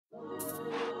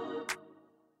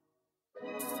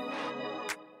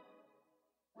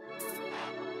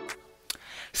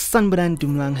Sanbadan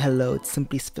Dumlang, hello, it's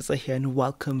Simply Spissa here, and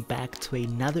welcome back to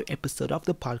another episode of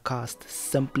the podcast,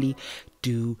 Simply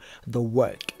Do the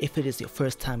Work. If it is your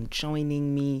first time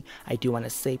joining me, I do want to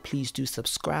say please do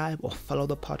subscribe or follow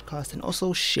the podcast and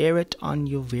also share it on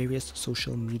your various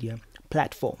social media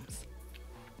platforms.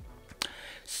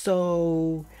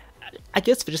 So, I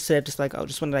guess for just said, I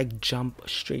just want to jump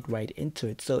straight right into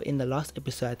it. So in the last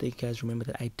episode, I think you guys remember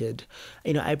that I did,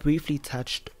 I briefly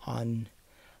touched on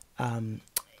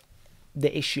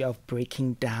the issue of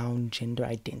breaking down gender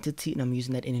identity, and I'm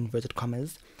using that in inverted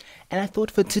commas. And I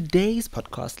thought for today's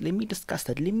podcast, let me discuss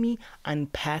that. Let me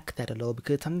unpack that a little,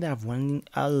 because it's something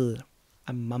that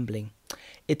I'm mumbling.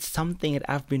 It's something that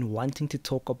I've been wanting to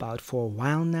talk about for a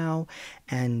while now,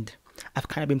 and I've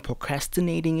kind of been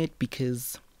procrastinating it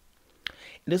because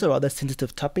it is a rather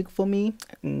sensitive topic for me,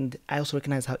 and I also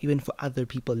recognize how even for other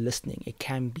people listening,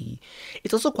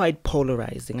 it's also quite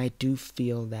polarizing. I do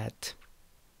feel that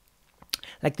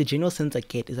the general sense I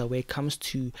get is that when it comes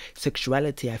to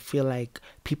sexuality, I feel like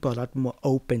people are a lot more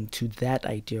open to that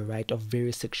idea, right, of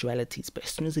various sexualities. But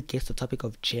as soon as it gets to the topic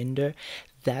of gender,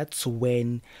 that's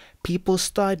when people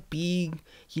start being,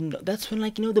 that's when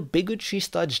the bigotry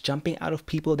starts jumping out of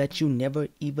people that you never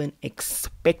even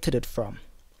expected it from.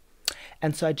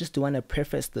 And so I just want to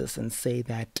preface this and say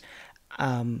that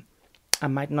I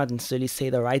might not necessarily say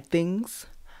the right things,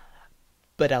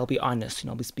 but I'll be honest,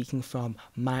 I'll be speaking from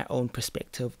my own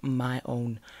perspective, my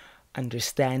own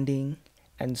understanding.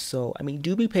 And so,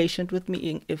 do be patient with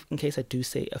me in case I do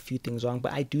say a few things wrong.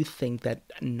 But I do think that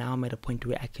now I'm at a point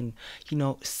where I can,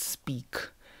 speak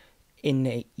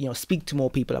speak to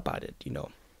more people about it,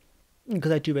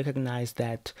 because I do recognize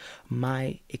that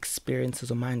my experiences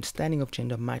or my understanding of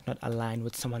gender might not align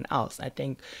with someone else. I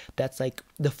think that's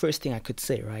the first thing I could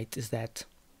say, right, is that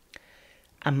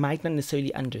I might not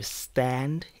necessarily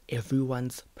understand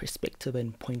everyone's perspective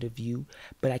and point of view,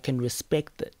 but I can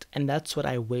respect it. And that's what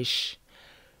I wish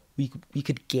we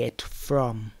could get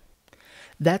from.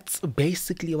 That's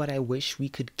basically what I wish we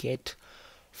could get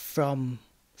from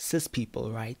cis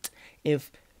people, right?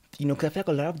 If, because I feel like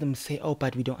a lot of them say, oh,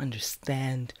 but we don't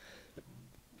understand,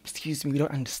 we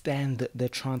don't understand the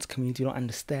trans community, we don't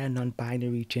understand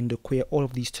non-binary, genderqueer, all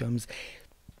of these terms.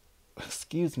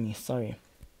 Sorry.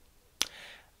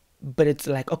 But it's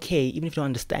okay, even if you don't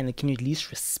understand it, can you at least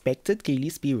respect it? Can you at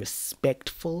least be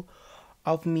respectful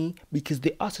of me? Because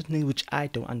there are certain things which I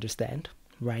don't understand,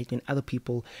 right? And other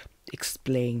people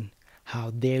explain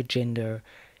how gender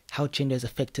has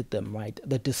affected them, right?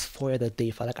 The dysphoria that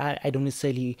they feel. I don't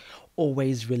necessarily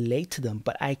always relate to them,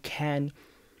 but I can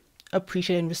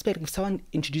appreciate and respect. If someone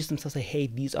introduces themselves and say, hey,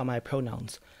 these are my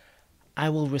pronouns, I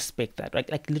will respect that, right?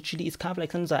 Literally, it's kind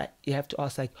of sometimes you have to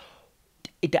ask,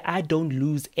 I don't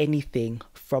lose anything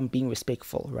from being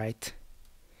respectful, right?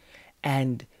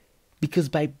 And because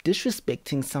by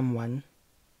disrespecting someone's,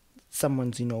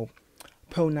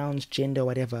 pronouns, gender,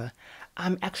 whatever,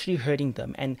 I'm actually hurting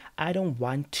them. And I don't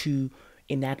want to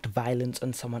enact violence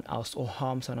on someone else or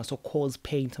harm someone else or cause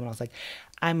pain to someone else.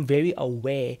 I'm very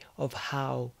aware of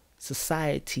how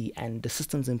society and the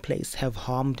systems in place have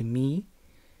harmed me.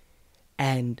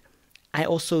 And I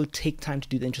also take time to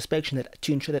do the introspection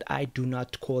to ensure that I do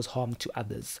not cause harm to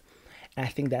others. And I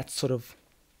think that's sort of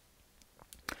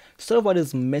what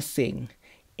is missing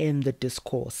in the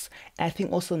discourse. And I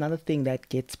think also another thing that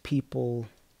gets people,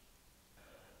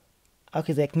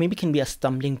 maybe can be a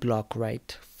stumbling block,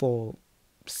 right, for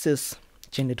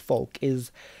cisgendered folk is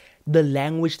the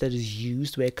language that is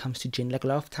used where it comes to gender. A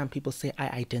lot of time people say, I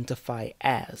identify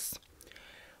as,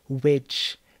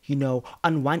 which,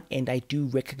 on one end, I do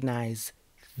recognize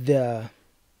the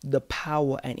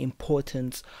power and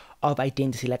importance of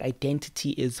identity. Identity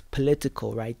is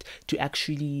political, right? To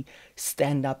actually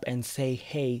stand up and say,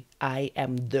 hey, I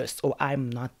am this or I'm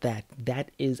not that.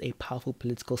 That is a powerful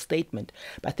political statement.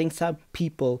 But I think some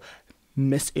people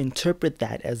misinterpret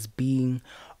that as being,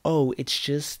 oh, it's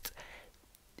just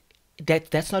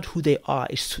that's not who they are.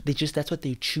 That's what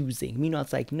they're choosing. Meanwhile,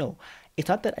 it's no, it's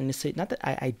not that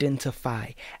I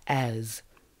identify as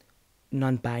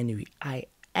non-binary. I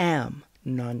am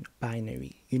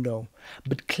non-binary,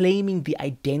 but claiming the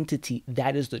identity,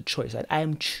 that is the choice. Right? I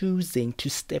am choosing to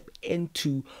step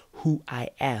into who I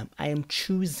am. I am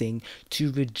choosing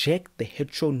to reject the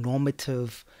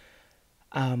heteronormative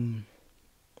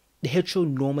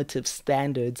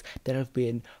standards that have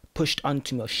been pushed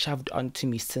onto me or shoved onto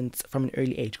me from an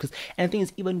early age. And the thing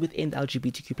is, even within the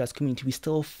LGBTQ plus community, we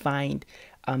still find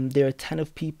there are a ton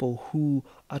of people who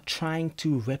are trying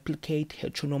to replicate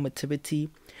heteronormativity,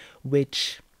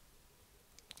 which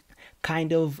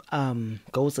kind of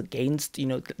goes against, you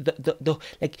know, the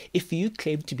like, if you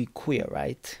claim to be queer,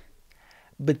 right,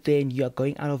 but then you are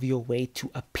going out of your way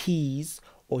to appease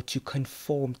or to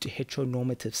conform to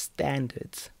heteronormative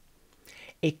standards,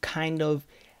 it kind of,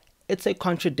 it's a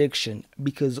contradiction,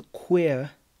 because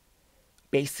queer,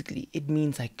 basically, it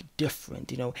means like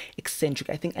different, you know, eccentric.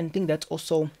 I think that's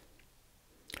also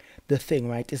the thing,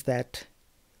 right, is that,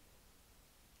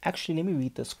 actually, let me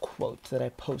read this quote that I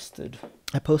posted.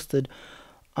 I posted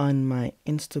on my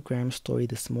Instagram story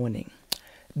this morning.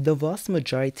 The vast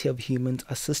majority of humans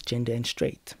are cisgender and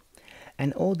straight,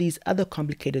 and all these other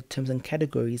complicated terms and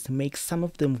categories make some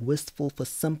of them wistful for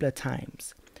simpler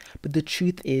times. But the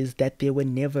truth is that there were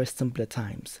never simpler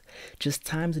times, just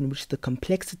times in which the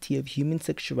complexity of human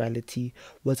sexuality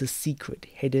was a secret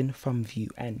hidden from view.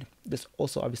 And this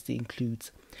also obviously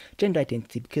includes gender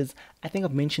identity, because I think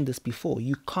I've mentioned this before.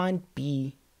 You can't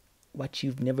be what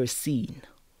you've never seen,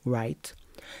 right?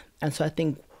 And so I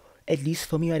think, at least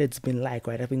for me, what it's been like,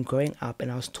 right? I've been growing up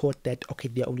and I was taught that, okay,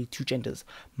 there are only two genders,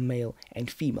 male and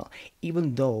female.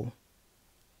 Even though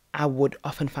I would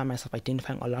often find myself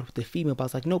identifying a lot with the female, but I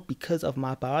was like, no, because of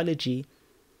my biology,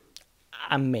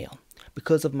 I'm male.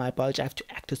 Because of my biology, I have to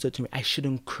act a certain way. I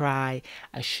shouldn't cry.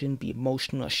 I shouldn't be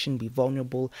emotional. I shouldn't be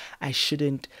vulnerable. I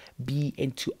shouldn't be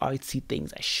into artsy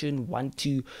things. I shouldn't want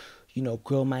to, you know,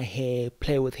 grow my hair,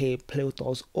 play with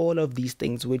dolls, all of these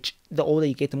things, which the older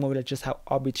you get, the more like just how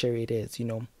arbitrary it is, you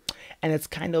know. And it's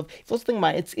kind of, if I was thinking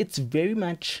about it, it's very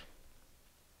much,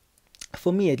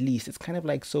 for me at least, it's kind of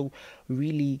like, so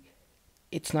really,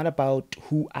 it's not about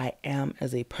who I am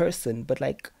as a person, but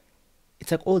like,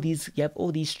 it's like you have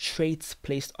all these traits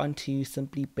placed onto you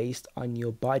simply based on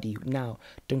your body. Now,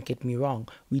 don't get me wrong,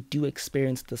 we do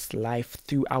experience this life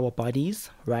through our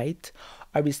bodies, right?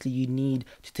 Obviously, you need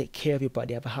to take care of your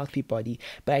body, have a healthy body,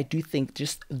 but I do think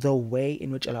just the way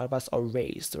in which a lot of us are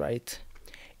raised, right,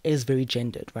 is very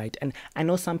gendered, right? And I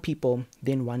know some people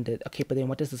then wondered, okay, but then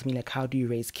what does this mean? Like, how do you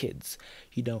raise kids?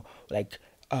 You know, like,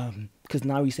 because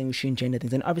now you're saying we shouldn't gender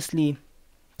things. And obviously,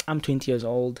 I'm 20 years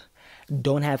old,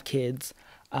 don't have kids,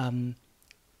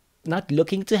 not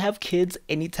looking to have kids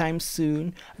anytime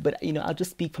soon, but, you know, I'll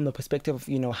just speak from the perspective of,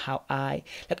 you know, how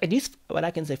at least what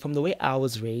I can say from the way I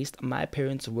was raised, my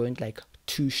parents weren't like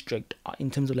too strict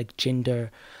in terms of like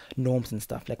gender norms and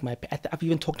stuff. Like I've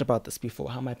even talked about this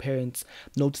before, how my parents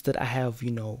noticed that I have,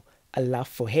 you know, a love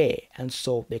for hair, and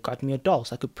so they got me a doll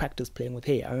so I could practice playing with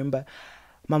hair. I remember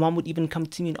my mom would even come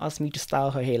to me and ask me to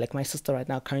style her hair. Like, my sister right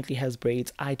now currently has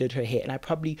braids. I did her hair, and I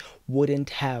probably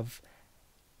wouldn't have,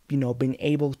 you know, been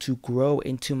able to grow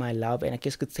into my love, and I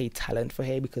guess could say talent for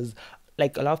hair, because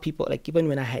like a lot of people, like even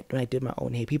when I did my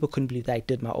own hair, people couldn't believe that I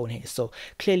did my own hair. So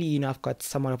clearly, you know, I've got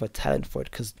somewhat of a talent for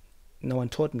it because no one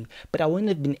taught me. But I wouldn't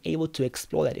have been able to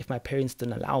explore that if my parents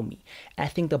didn't allow me. And I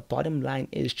think the bottom line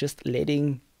is just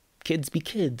letting kids be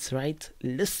kids, right?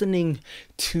 Listening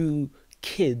to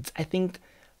kids. I think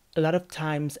a lot of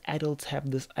times adults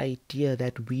have this idea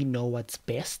that we know what's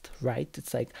best, right?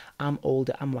 It's like, I'm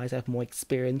older, I'm wise, I have more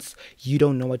experience, you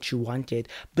don't know what you want yet.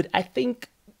 But I think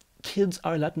kids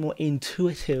are a lot more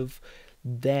intuitive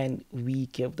than we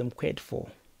give them credit for.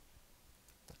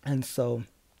 And so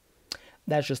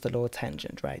that's just a little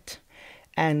tangent, right?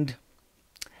 And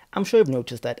I'm sure you've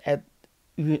noticed that at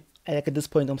this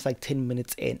point, almost like 10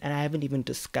 minutes in, and I haven't even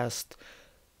discussed,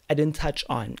 I didn't touch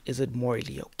on, is it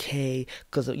morally okay?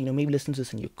 Because, you know, maybe listen to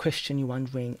this and you're Christian, you're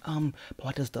wondering, but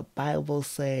what does the Bible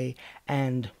say?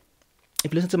 And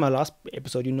if you listen to my last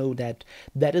episode, you know that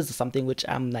is something which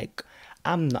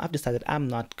I've decided I'm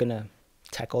not gonna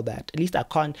tackle that. At least I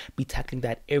can't be tackling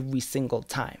that every single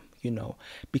time, you know,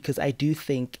 because I do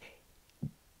think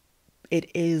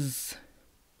it is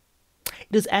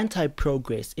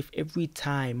anti-progress if every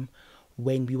time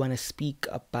when we want to speak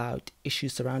about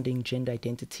issues surrounding gender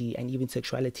identity and even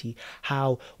sexuality,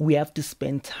 how we have to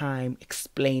spend time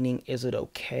explaining, is it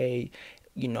okay,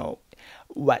 you know,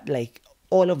 what, like,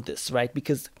 all of this, right?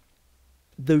 Because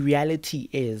the reality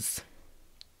is,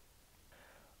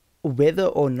 whether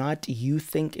or not you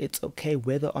think it's okay,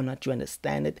 whether or not you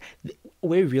understand it,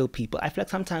 we're real people. I feel like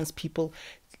sometimes people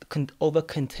can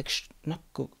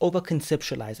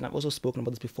over-conceptualize, and I've also spoken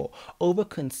about this before,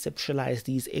 over-conceptualize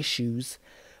these issues,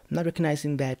 not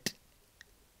recognizing that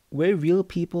we're real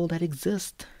people that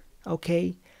exist,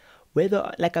 okay?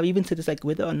 Whether, like I've even said this, like,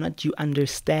 whether or not you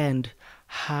understand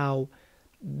how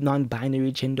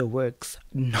non-binary gender works,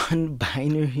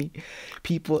 non-binary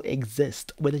people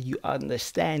exist. Whether you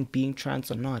understand being trans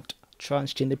or not,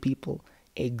 transgender people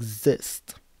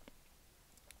exist.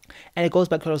 And it goes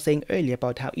back to what I was saying earlier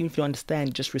about how even if you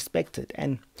understand, just respect it.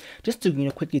 And just to, you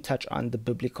know, quickly touch on the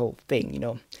biblical thing, you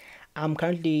know, I'm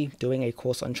currently doing a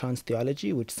course on trans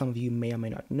theology, which some of you may or may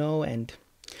not know, and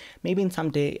maybe in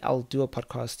some day I'll do a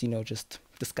podcast, just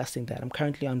discussing that. I'm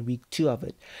currently on week 2 of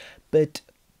it. But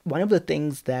one of the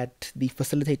things that the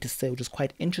facilitator said, which is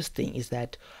quite interesting, is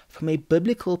that from a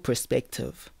biblical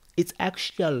perspective, it's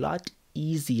actually a lot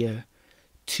easier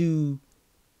to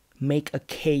make a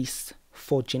case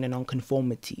for gender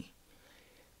nonconformity,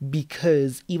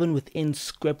 because even within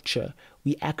scripture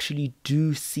we actually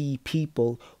do see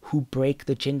people who break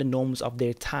the gender norms of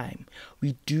their time.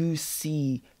 We do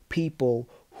see people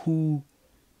who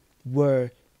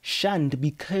were shunned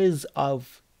because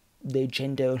of their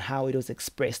gender and how it was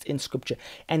expressed in scripture.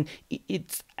 And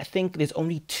I think there's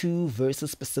only 2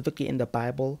 verses specifically in the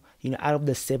Bible, out of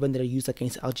the 7 that are used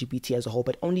against LGBT as a whole,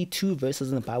 but only 2 verses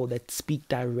in the Bible that speak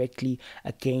directly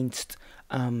against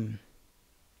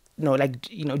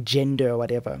gender or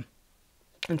whatever.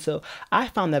 And so I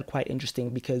found that quite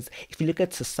interesting, because if you look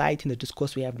at society and the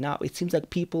discourse we have now, it seems like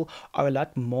people are a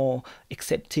lot more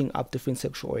accepting of different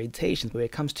sexual orientations. But when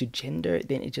it comes to gender,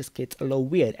 then it just gets a little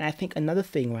weird. And I think another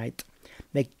thing, right,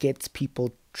 that gets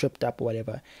people tripped up or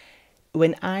whatever,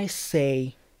 when I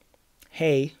say,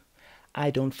 hey, I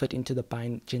don't fit into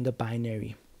the gender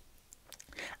binary,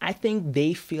 I think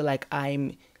they feel like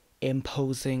I'm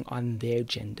imposing on their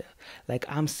gender. Like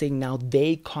I'm saying now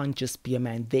they can't just be a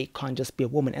man, they can't just be a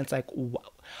woman. And it's like,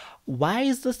 why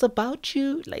is this about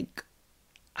you? Like,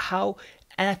 how?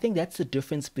 And I think that's the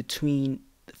difference between,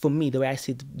 for me, the way I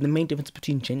see it, the main difference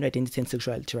between gender identity and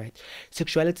sexuality, right?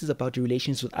 Sexuality is about your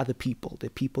relations with other people, the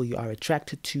people you are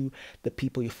attracted to, the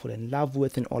people you fall in love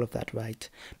with, and all of that, right?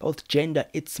 But with gender,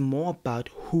 it's more about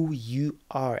who you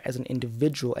are as an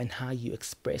individual and how you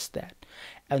express that.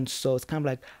 And so it's kind of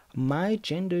like, my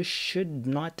gender should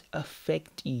not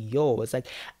affect yours. Like,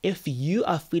 if you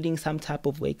are feeling some type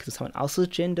of way because of someone else's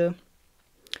gender,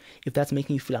 if that's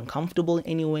making you feel uncomfortable in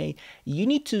any way, you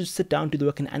need to sit down, do the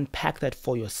work, and unpack that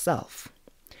for yourself,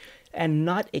 and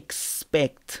not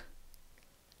expect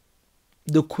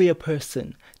the queer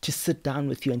person to sit down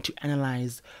with you and to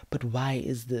analyze, but why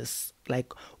is this?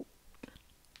 Like,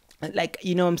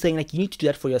 you know what I'm saying? Like, you need to do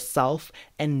that for yourself,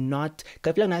 and not,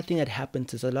 because I feel like another thing that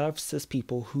happens is a lot of cis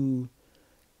people who,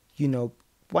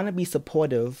 want to be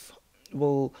supportive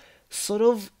will sort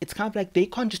of, it's kind of like they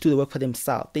can't just do the work for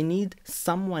themselves. They need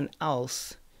someone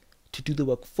else to do the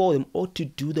work for them, or to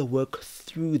do the work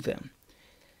through them.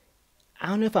 I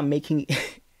don't know if I'm making,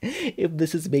 if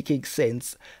this is making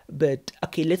sense, but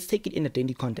okay, let's take it in a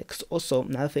dating context. Also,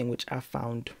 another thing which I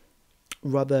found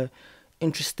rather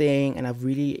interesting, and I've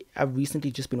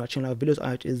recently just been watching a lot of videos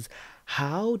on it, is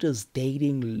how does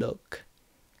dating look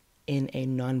in a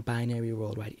non-binary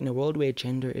world, right? In a world where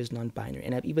gender is non-binary.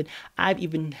 And I've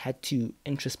even had to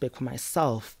introspect for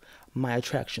myself my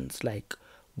attractions. Like,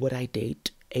 would I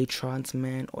date a trans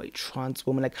man or a trans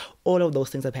woman? Like, all of those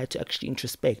things I've had to actually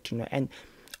introspect, And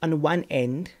on one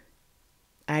end,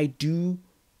 I do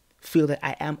feel that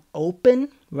I am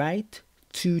open, right,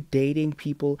 to dating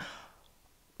people.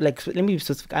 Like, let me be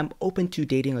specific. I'm open to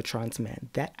dating a trans man.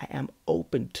 That I am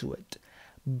open to it.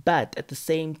 But at the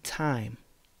same time,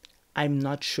 I'm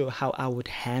not sure how I would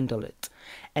handle it.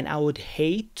 And I would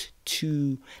hate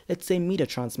to, let's say, meet a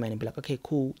trans man and be like, okay,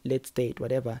 cool, let's date,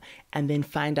 whatever. And then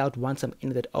find out once I'm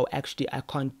in that, oh, actually, I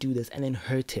can't do this, and then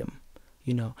hurt him.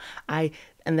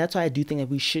 And that's why I do think that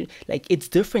we should, like, it's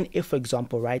different if, for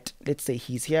example, right, let's say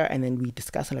he's here and then we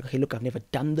discuss and like, okay, look, I've never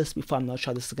done this before, I'm not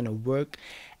sure this is going to work.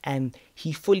 And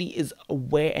he fully is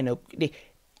aware, and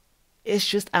it's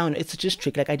just, I don't know, it's just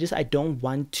tricky. Like, I don't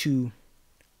want to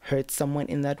hurt someone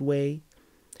in that way,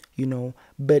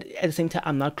 but at the same time,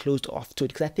 I'm not closed off to it,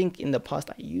 because I think in the past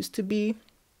I used to be,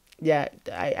 I'll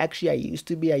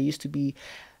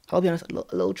be honest, a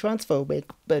little transphobic.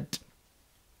 But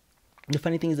the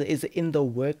funny thing is in the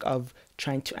work of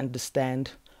trying to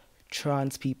understand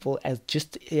trans people as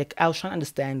just, like, I was trying to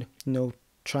understand,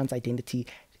 trans identity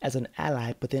as an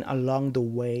ally, but then along the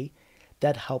way,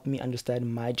 that helped me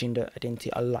understand my gender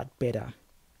identity a lot better.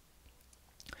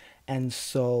 And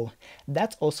so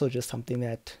that's also just something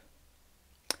that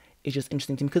is just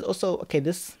interesting to me, because also, okay,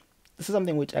 this is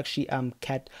something which actually,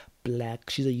 Kat Black,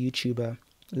 she's a YouTuber,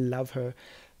 love her.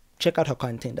 Check out her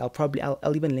content.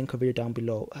 I'll even link her video down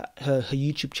below, her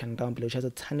YouTube channel down below. She has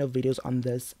a ton of videos on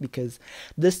this, because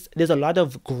there's a lot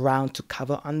of ground to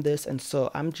cover on this. And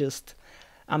so I'm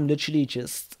literally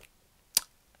just,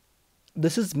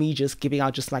 this is me just giving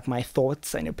out just like my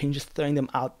thoughts and opinions, just throwing them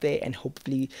out there, and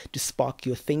hopefully to spark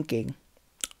your thinking.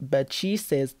 But she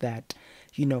says that,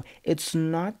 it's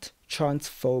not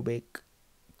transphobic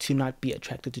to not be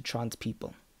attracted to trans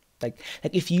people. Like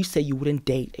if you say you wouldn't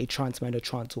date a trans man or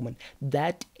trans woman,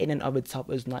 that in and of itself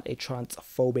is not a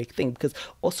transphobic thing. Because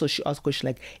also she asked a question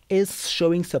like, is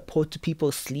showing support to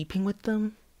people sleeping with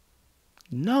them?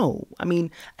 No. I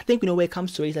mean, I think we know where it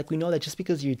comes to race, like we know that just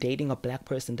because you're dating a black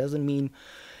person doesn't mean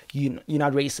you're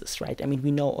not racist, right? I mean,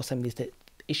 we know also this the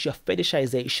issue of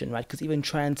fetishization, right? Because even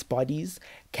trans bodies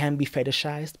can be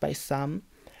fetishized by some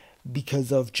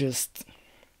because of just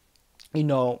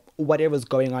whatever's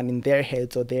going on in their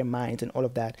heads or their minds and all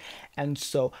of that. And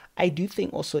so I do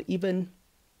think also, even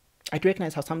I do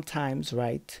recognize how sometimes,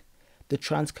 right, the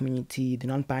trans community, the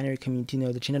non-binary community,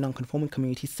 the gender non-conforming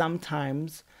community,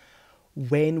 sometimes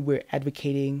when we're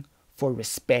advocating for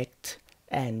respect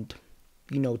and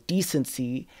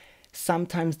decency,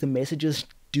 sometimes the messages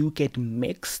do get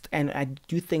mixed, and I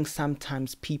do think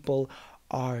sometimes people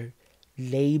are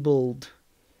labeled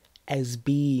as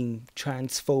being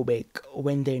transphobic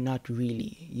when they're not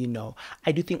really.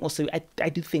 I do think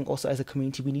also as a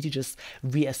community we need to just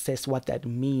reassess what that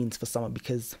means for someone,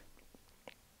 because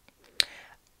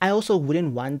I also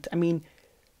wouldn't want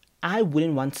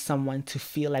someone to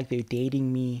feel like they're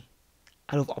dating me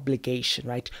out of obligation,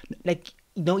 right? Like,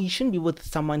 you shouldn't be with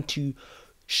someone to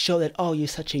show that, oh, you're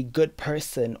such a good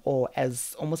person, or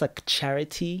as almost like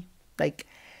charity, like,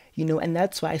 and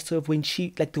that's why sort of when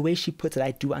she, like the way she puts it,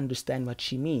 I do understand what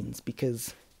she means,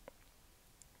 because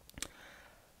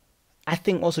I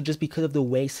think also just because of the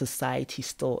way society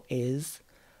still is,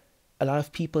 a lot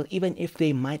of people, even if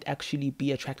they might actually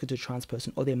be attracted to a trans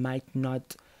person, or they might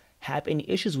not have any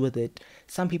issues with it,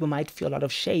 some people might feel a lot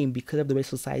of shame because of the way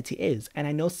society is. And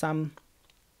I know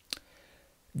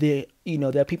there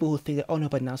are people who think that, oh no,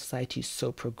 but now society is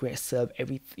so progressive,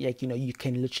 everything, like, you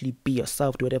can literally be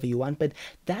yourself, do whatever you want, but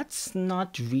that's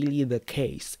not really the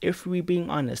case. If we're being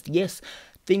honest, yes,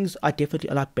 things are definitely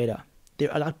a lot better. They're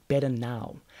a lot better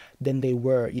now than they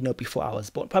were, before I was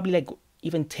born. Probably like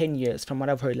even 10 years from what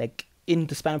I've heard, like in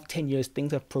the span of 10 years,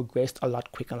 things have progressed a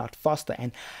lot quicker, a lot faster.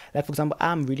 And like, for example,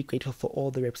 I'm really grateful for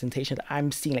all the representation that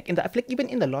I'm seeing, like I feel like even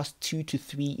in the last 2 to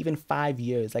 3, even 5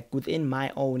 years, like within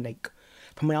my own, like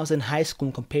from when I was in high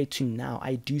school compared to now,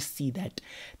 I do see that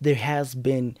there has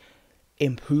been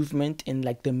improvement in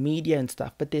like the media and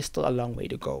stuff, but there's still a long way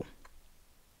to go.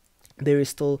 There is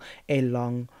still a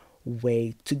long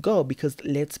way to go, because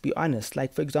let's be honest,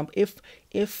 like for example,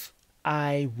 if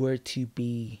I were to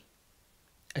be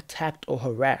attacked or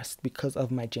harassed because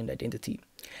of my gender identity,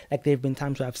 like there have been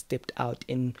times where I've stepped out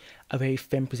in a very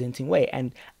femme presenting way,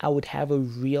 and I would have a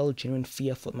real genuine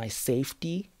fear for my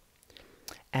safety.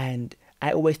 And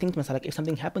I always think to myself, like, if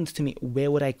something happens to me, where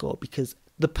would I go? Because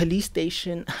the police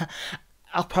station,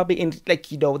 I'll probably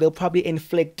they'll probably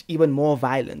inflict even more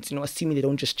violence, assuming they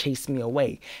don't just chase me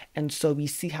away. And so we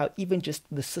see how even just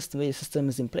the system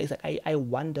is in place. Like I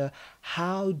wonder,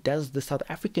 how does the South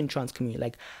African trans community,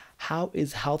 like, how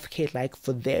is healthcare like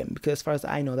for them? Because as far as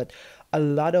I know, that a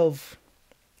lot of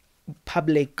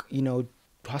public,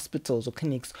 hospitals or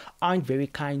clinics aren't very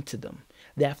kind to them.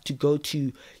 They have to go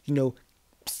to,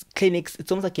 clinics.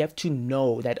 It's almost like you have to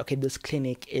know that, okay, this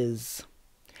clinic is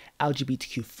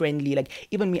LGBTQ friendly. Like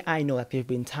even me, I know that there have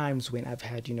been times when I've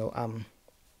had,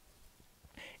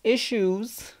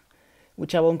 issues,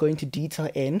 which I won't go into detail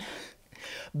in,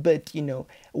 but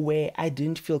where I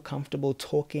didn't feel comfortable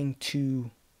talking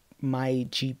to my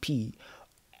GP.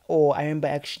 Or I remember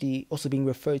actually also being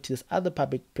referred to this other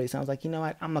public place, and I was like, you know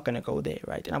what, I'm not gonna go there,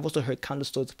 right? And I've also heard countless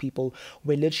stories of people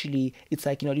where literally it's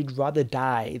like, you'd rather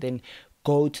die than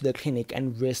go to the clinic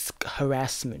and risk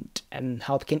harassment and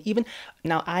health. Can even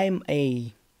now I'm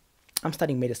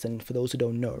studying medicine, for those who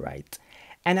don't know, right?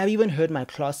 And I've even heard my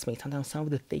classmates, sometimes some of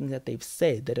the things that they've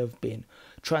said that have been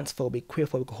transphobic,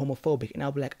 queerphobic, homophobic, and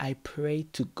I'll be like, I pray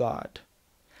to God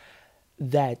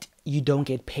that you don't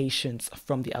get patients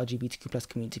from the LGBTQ plus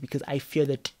community, because I fear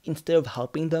that instead of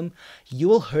helping them, you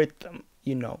will hurt them.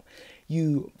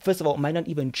 You first of all might not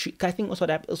even treat. I think also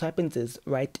what also happens is,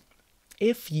 right,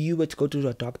 if you were to go to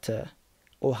a doctor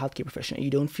or healthcare professional,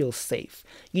 you don't feel safe,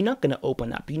 you're not going to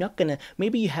open up. You're not going to,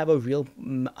 maybe you have a real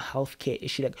healthcare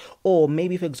issue, like, or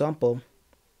maybe, for example,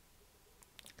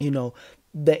 you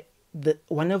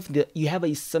have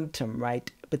a symptom,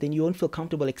 right, but then you won't feel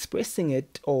comfortable expressing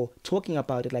it or talking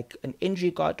about it, like an injury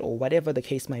you got or whatever the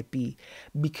case might be,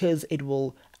 because it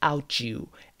will out you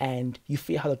and you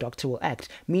fear how the doctor will act.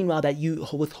 Meanwhile, that you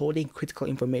withholding critical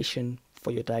information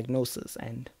for your diagnosis.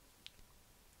 And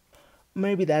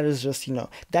maybe that is just,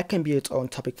 that can be its own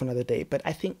topic for another day. But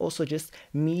I think also just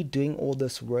me doing all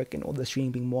this work and all this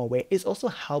reading, being more aware, is also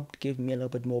helped give me a little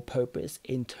bit more purpose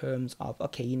in terms of,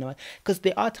 okay, because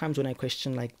there are times when I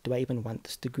question, like, do I even want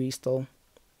this degree still?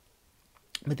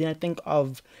 But then I think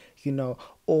of,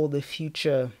 all the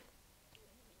future,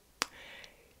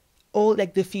 all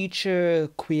like the future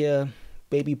queer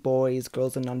baby boys,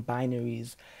 girls, and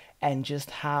non-binaries, and just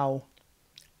how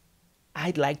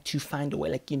I'd like to find a way,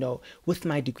 like, with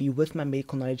my degree, with my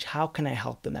medical knowledge, how can I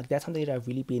help them? Like, that's something that I've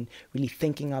really been really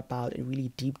thinking about and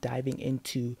really deep diving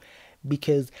into,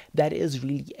 because that is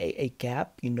really a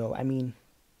gap, I mean,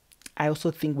 I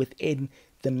also think within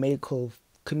the medical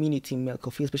community, medical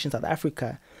field, especially in South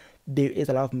Africa, there is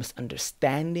a lot of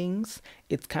misunderstandings.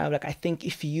 It's kind of like, I think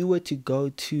if you were to go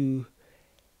to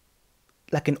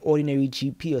like an ordinary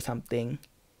GP or something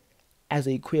as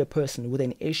a queer person with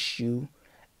an issue,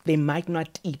 they might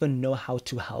not even know how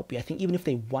to help you. I think even if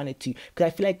they wanted to, because I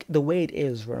feel like the way it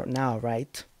is right now,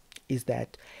 right, is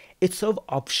that it's sort of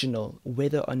optional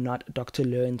whether or not a doctor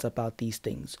learns about these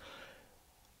things.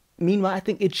 Meanwhile, I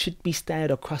think it should be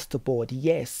standard across the board.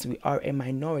 Yes, we are a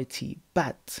minority,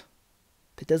 but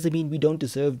that doesn't mean we don't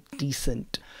deserve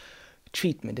decent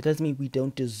treatment. It doesn't mean we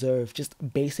don't deserve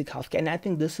just basic healthcare. And I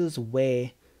think this is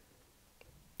where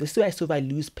I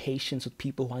lose patience with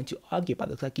people who want to argue about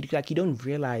this. Like you don't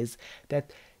realize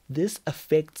that this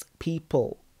affects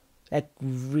people, like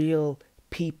real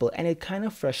people. And it kind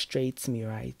of frustrates me,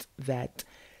 right, that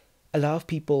a lot of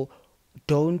people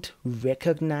don't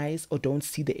recognize or don't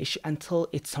see the issue until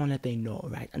it's someone that they know,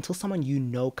 right? Until someone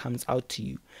comes out to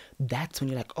you. That's when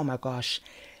you're like, oh my gosh,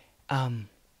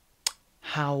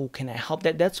 how can I help?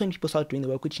 That's when people start doing the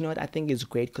work, which, what I think is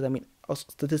great, because I mean,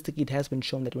 statistically, it has been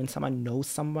shown that when someone knows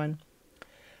someone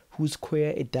who's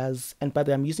queer, it does. And by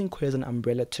the way, I'm using queer as an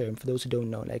umbrella term for those who don't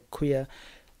know. Like, queer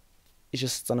is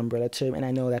just an umbrella term, and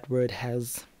I know that word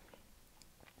has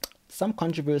some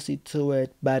controversy to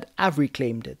it, but I've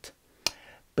reclaimed it.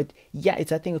 But yeah,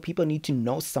 it's, I think people need to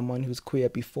know someone who's queer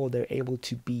before they're able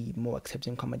to be more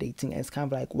accepting, accommodating. And it's kind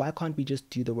of like, why can't we just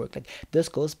do the work? Like, this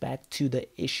goes back to the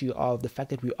issue of the fact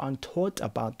that we aren't taught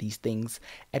about these things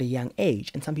at a young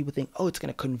age. And some people think, oh, it's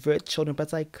going to convert children. But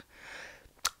it's like,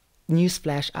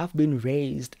 newsflash, I've been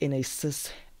raised in a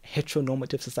cis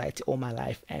heteronormative society all my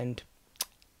life, and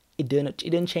it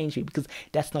didn't change me, because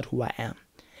that's not who I am.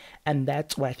 And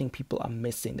that's why I think people are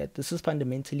missing, that this is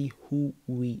fundamentally who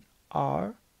we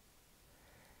are,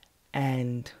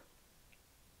 and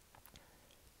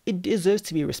it deserves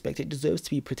to be respected, it deserves to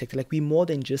be protected. Like, we're more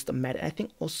than just a matter. I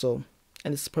think also,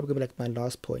 and this is probably gonna be like my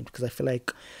last point, because I feel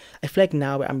like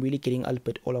now I'm really getting a little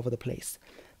bit all over the place,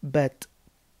 but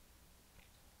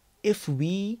if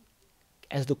we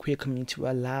as the queer community were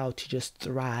allowed to just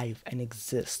thrive and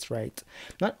exist, right,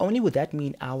 not only would that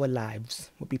mean our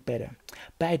lives would be better,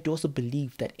 but I'd also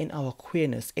believe that in our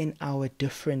queerness, in our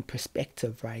different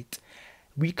perspective, right,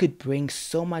 we could bring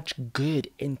so much good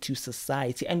into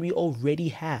society, and we already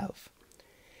have.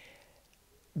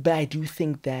 But I do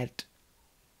think that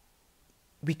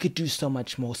we could do so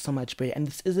much more, so much better. And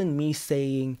this isn't me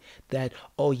saying that,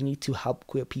 oh, you need to help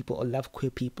queer people or love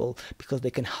queer people because they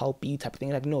can help you type of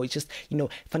thing. Like, no, it's just,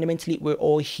 fundamentally, we're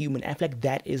all human. I feel like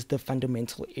that is the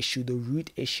fundamental issue. The root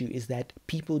issue is that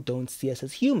people don't see us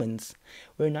as humans.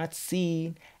 We're not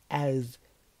seen as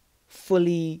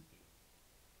fully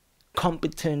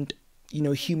competent,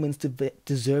 humans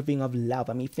deserving of love.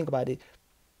 I mean, think about it.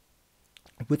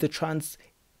 With the trans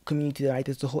community, right,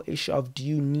 there's the whole issue of, do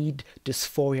you need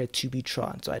dysphoria to be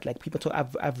trans, right? Like, people talk,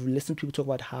 I've listened to people talk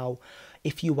about how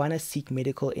if you want to seek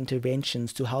medical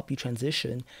interventions to help you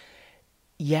transition,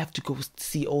 you have to go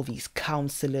see all these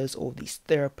counselors, all these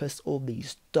therapists, all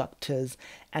these doctors,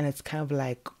 and it's kind of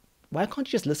like, why can't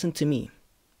you just listen to me?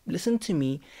 Listen to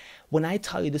me when I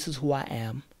tell you this is who I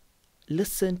am.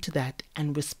 Listen to that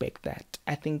and respect that.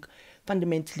 I think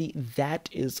fundamentally that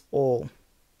is all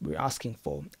we're asking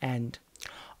for. And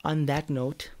on that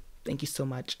note, thank you so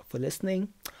much for listening.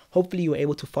 Hopefully you were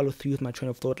able to follow through with my train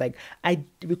of thought. Like, I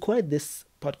recorded this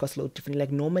podcast a little differently.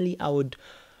 Like, normally I would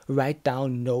write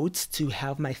down notes to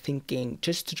have my thinking,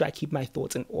 just to try to keep my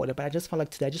thoughts in order. But I just felt like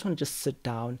today I just want to just sit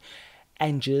down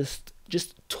and just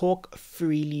talk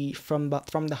freely from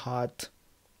the heart.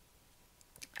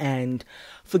 And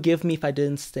forgive me if I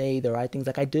didn't say the right things.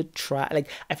 Like, I did try. Like,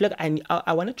 I feel like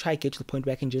I want to try to get to the point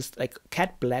where I can just, like,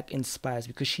 Kat Black inspires,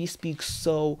 because she speaks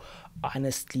so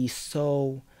honestly,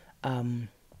 so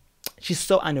she's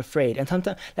so unafraid. And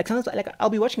sometimes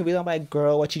I'll be watching a video, I'm like,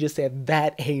 girl, what you just said,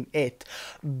 that ain't it.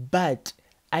 But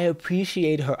I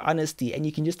appreciate her honesty, and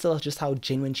you can just tell just how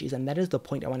genuine she is, and that is the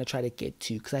point I want to try to get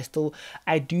to, because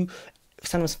I do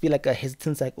sometimes feel like a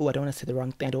hesitance, like, oh, I don't want to say the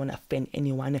wrong thing, I don't want to offend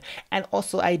anyone, and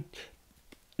also I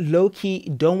low-key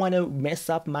don't want to mess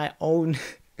up my own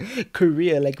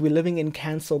career. Like, we're living in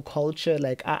cancel culture.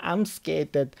 Like, I'm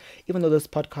scared that even though this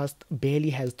podcast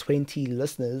barely has 20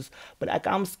 listeners, but like,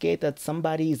 I'm scared that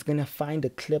somebody is gonna find a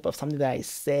clip of something that I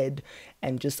said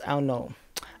and just, I don't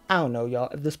know, y'all.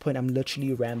 At this point, I'm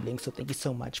literally rambling. So thank you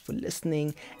so much for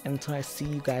listening. And until I see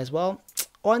you guys, well,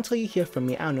 or until you hear from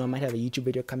me, I don't know, I might have a YouTube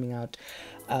video coming out.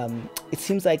 It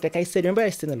seems like I said, remember I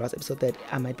said in the last episode that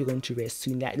I might be going to rest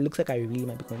soon. Yeah, it looks like I really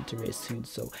might be going to rest soon.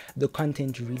 So the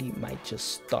content really might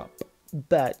just stop.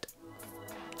 But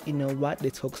you know what?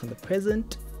 Let's focus on the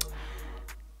present.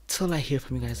 Till I hear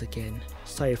from you guys again.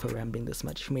 Sorry for rambling this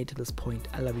much. If you made it to this point,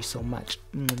 I love you so much.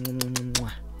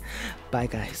 Bye,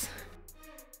 guys.